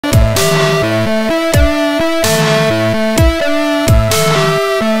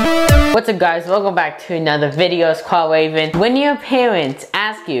What's up guys, welcome back to another video. It's called Raven. When your parents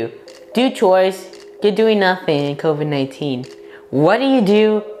ask you, do chores, you're doing nothing in COVID-19. What do you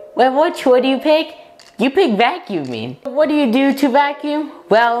do? Well, what chore do you pick? You pick vacuuming. What do you do to vacuum?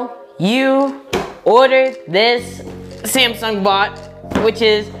 Well, you ordered this Samsung bot, which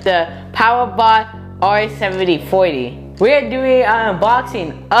is the PowerBot R7040. We're doing an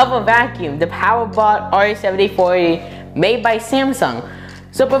unboxing of a vacuum, the PowerBot R7040 made by Samsung.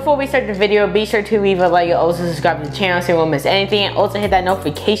 So before we start the video, be sure to leave a like and also subscribe to the channel so you won't miss anything, and also hit that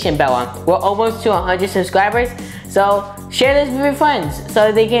notification bell on. We're almost to 100 subscribers, so share this with your friends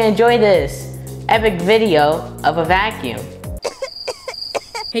so they can enjoy this epic video of a vacuum.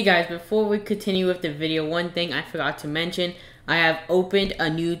 Hey guys, before we continue with the video, one thing I forgot to mention, I have opened a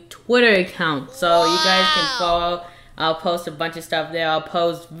new Twitter account, so you guys can follow. I'll post a bunch of stuff there. I'll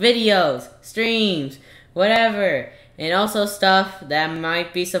post videos, streams, whatever. And also stuff that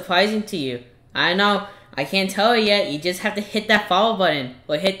might be surprising to you. I know, I can't tell you yet. You just have to hit that follow button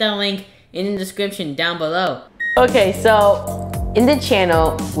or hit that link in the description down below. Okay, so in the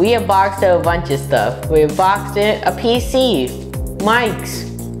channel, we unboxed a bunch of stuff. We unboxed a PC, mics,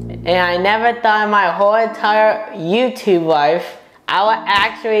 and I never thought in my whole entire YouTube life I would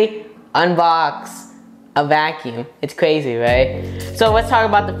actually unbox a vacuum. It's crazy, right? So let's talk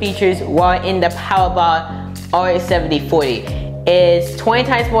about the features while in the PowerBot R7040. It's 20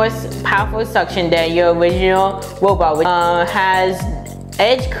 times more powerful suction than your original robot, which has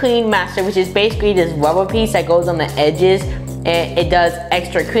Edge Clean Master, which is basically this rubber piece that goes on the edges and it does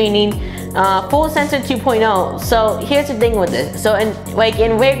extra cleaning. Full sensor 2.0. So here's the thing with this. So in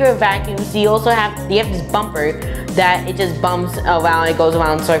regular vacuums, you have this bumper that it just bumps around, it goes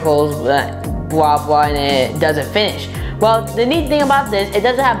around in circles, blah blah, and it doesn't finish. Well, the neat thing about this, it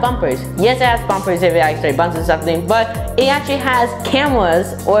doesn't have bumpers. Yes, it has bumpers if it actually bumps or something, but it actually has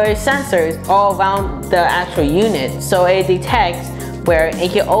cameras or sensors all around the actual unit. So it detects where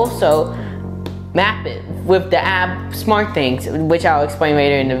it can also map it with the app SmartThings, which I'll explain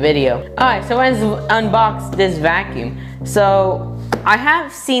later in the video. Alright, so let's unbox this vacuum. So I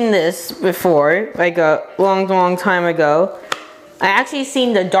have seen this before, like a long time ago. I actually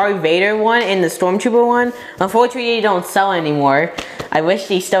seen the Darth Vader one and the Stormtrooper one. Unfortunately, they don't sell anymore. I wish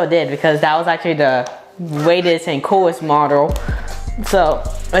they still did because that was actually the latest and coolest model. So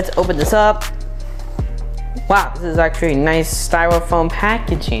let's open this up. Wow, this is actually nice styrofoam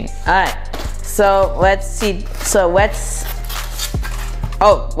packaging. Alright, so let's see.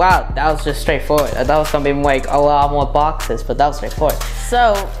 Oh wow, that was just straightforward. I thought it was gonna be like a lot more boxes, but that was straightforward.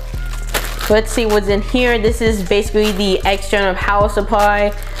 So let's see what's in here. This is basically the external power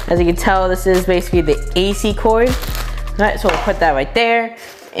supply. As you can tell, this is basically the AC cord. Alright, so we'll put that right there.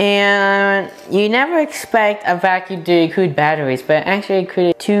 And you never expect a vacuum to include batteries, but actually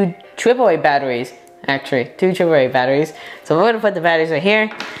included two AAA batteries. Actually, two AAA batteries. So we're gonna put the batteries right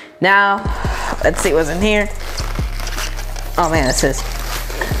here. Now, let's see what's in here. Oh man, this is.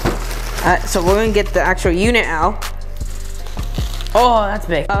 Alright, so we're gonna get the actual unit out. Oh, that's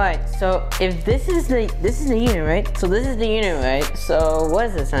big. Alright, so if this is the unit, right? So this is the unit, right? So what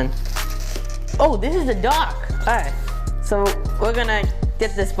is this then? Oh, this is the dock. Alright, so we're gonna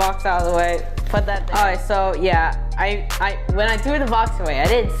get this box out of the way. Put that there. Alright, so yeah, when I threw the box away, I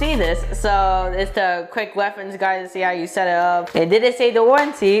didn't see this. So it's the quick reference guide to see how you set it up. It didn't say the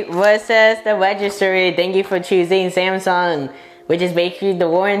warranty, but it says the registry. Thank you for choosing Samsung, which is basically the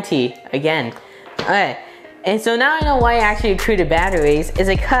warranty again. Alright. And so now I know why it actually included batteries, is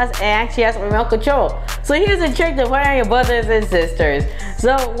because it actually has remote control. So here's a trick to play on your brothers and sisters.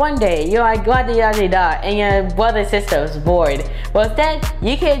 So one day, you're like da and your brother and sister is bored. Well instead,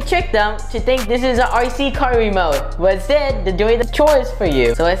 you can trick them to think this is an RC car remote. But instead, they're doing the chores for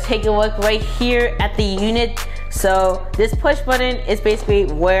you. So let's take a look right here at the unit. So this push button is basically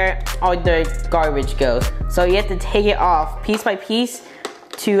where all the garbage goes. So you have to take it off piece by piece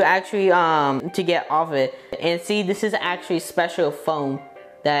to actually to get off it. And see, this is actually special foam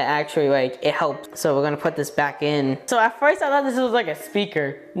that actually it helps. So we're gonna put this back in. So at first I thought this was like a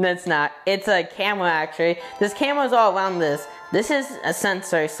speaker. That's not. It's a camera actually. This camera is all around this. This is a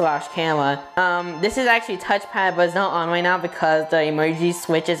sensor slash camera. This is actually touchpad, but it's not on right now because the emergency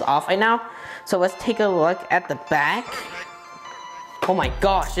switch is off right now. So let's take a look at the back. Oh my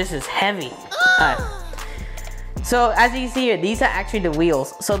gosh, this is heavy. So as you can see here, these are actually the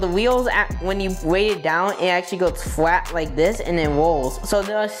wheels. So the wheels, when you weight it down, it actually goes flat like this and then rolls. So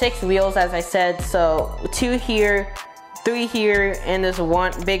there are 6 wheels, as I said. So 2 here, 3 here, and there's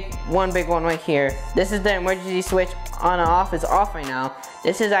one big one right here. This is the emergency switch on and off. It's off right now.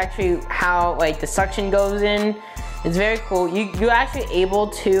 This is actually how the suction goes in. It's very cool. You're actually able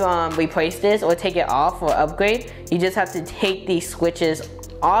to replace this or take it off or upgrade. You just have to take these switches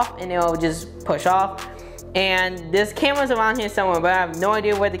off and it'll just push off. And there's cameras around here somewhere, but I have no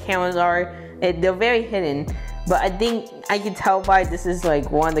idea where the cameras are. They're very hidden, but I think I can tell by this is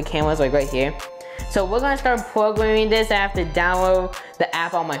like one of the cameras like right here. So we're gonna start programming this. I have to download the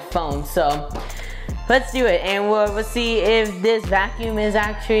app on my phone. So let's do it, and we'll see if this vacuum is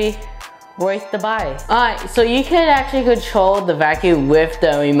actually worth the buy. Alright, so you can actually control the vacuum with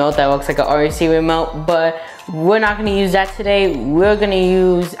the remote that looks like an RC remote, but we're not going to use that today. We're going to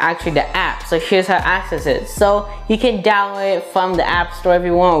use actually the app. So here's how to access it. So you can download it from the App Store if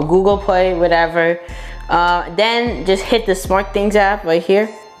you want, or Google Play, whatever. Then just hit the SmartThings app right here,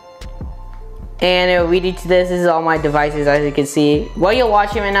 and it'll read you to this. This is all my devices, as you can see. What you're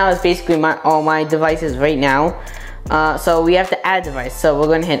watching right now is basically all my devices right now. So we have to add device. So we're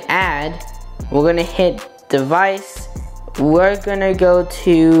gonna hit add. We're gonna hit device. We're gonna go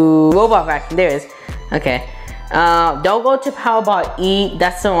to robot vacuum. There it is. Okay. Don't go to PowerBot E.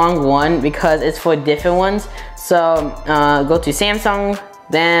 That's the wrong one because it's for different ones. So go to Samsung,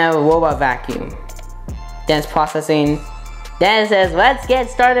 then robot vacuum. Then it's processing. Then it says, let's get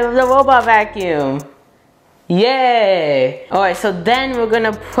started with the robot vacuum. Yay! Alright, so then we're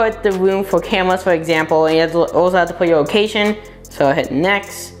gonna put the room for cameras, for example, and you also have to put your location. So hit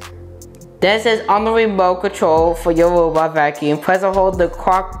next. Then it says on the remote control for your robot vacuum, press or hold the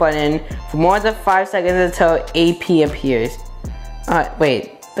clock button for more than 5 seconds until AP appears.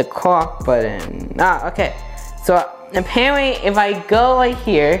 Wait, the clock button. Okay. So apparently if I go right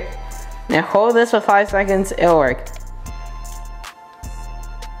here and hold this for 5 seconds, it'll work.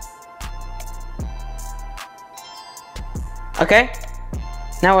 Okay,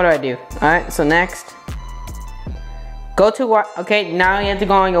 now what do I do? Alright, so next, go to, okay, now you have to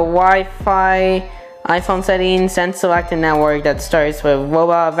go on your Wi-Fi, iPhone settings, then select a network that starts with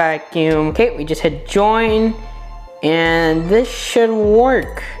robot vacuum. Okay, we just hit join, and this should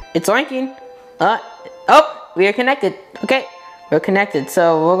work. It's linking. Oh, we are connected. Okay, we're connected,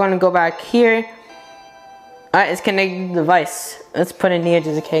 so we're gonna go back here. Alright, it's connected to the device. Let's put it here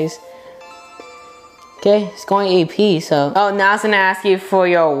just in case. Okay, it's going AP, so. Oh, now it's gonna ask you for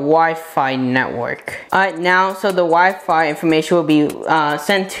your Wi-Fi network. Alright, now, so the Wi-Fi information will be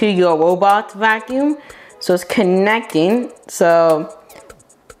sent to your robot vacuum. So it's connecting. So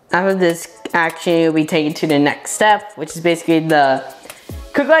after this action, you'll be taken to the next step, which is basically the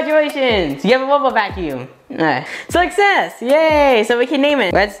congratulations, you have a robot vacuum. Alright, success, yay! So we can name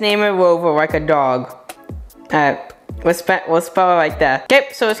it. Let's name it Rover like a dog. We'll spell it like that. Okay,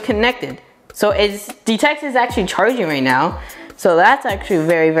 so it's connected. So it detects it's actually charging right now. So that's actually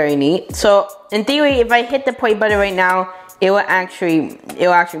very, very neat. So in theory, if I hit the play button right now, it will actually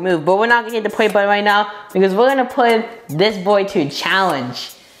move. But we're not gonna hit the play button right now because we're gonna put this boy to a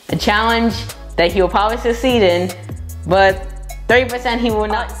challenge. A challenge that he will probably succeed in, but 30% he will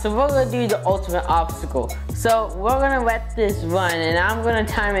not. So we're gonna do the ultimate obstacle. So we're gonna let this run and I'm gonna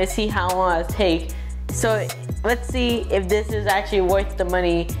time it, see how long it takes. So let's see if this is actually worth the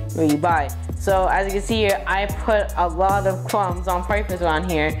money when you buy. So as you can see here, I put a lot of crumbs on purpose around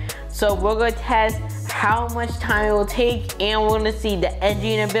here. So we're gonna test how much time it will take, and we're gonna see the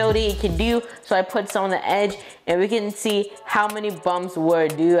edging ability it can do. So I put some on the edge, and we can see how many bumps we'll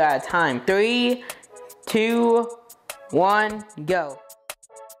do at a time. 3, 2, 1, go.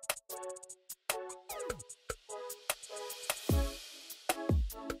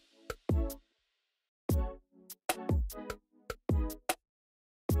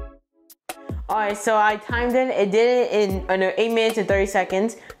 Alright, so I timed it did it in under 8 minutes and 30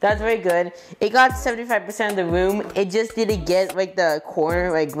 seconds. That's very good. It got 75% of the room. It just didn't get like the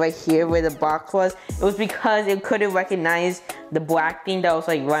corner, like right here where the box was. It was because it couldn't recognize the black thing that was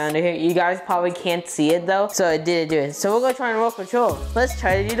like right under here. You guys probably can't see it though, so it didn't do it. So we're gonna try and remote control. Let's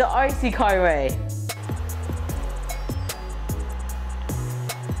try to do the RC car way.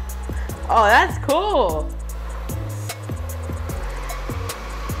 Oh, that's cool.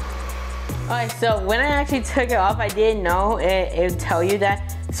 Alright, so when I actually took it off, I didn't know it would tell you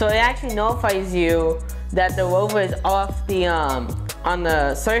that. So it actually notifies you that the rover is off the on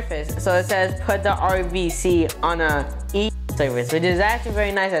the surface. So it says put the RVC on a E surface, which is actually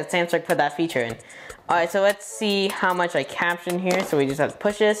very nice that Samsung put that feature in. Alright, so let's see how much I captioned here. So we just have to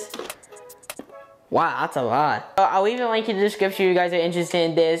push this. Wow, that's a lot. So I'll leave a link in the description if you guys are interested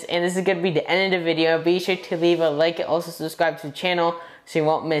in this. And this is going to be the end of the video. Be sure to leave a like and also subscribe to the channel so you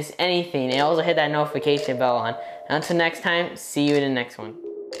won't miss anything. And also hit that notification bell on. Until next time, see you in the next one.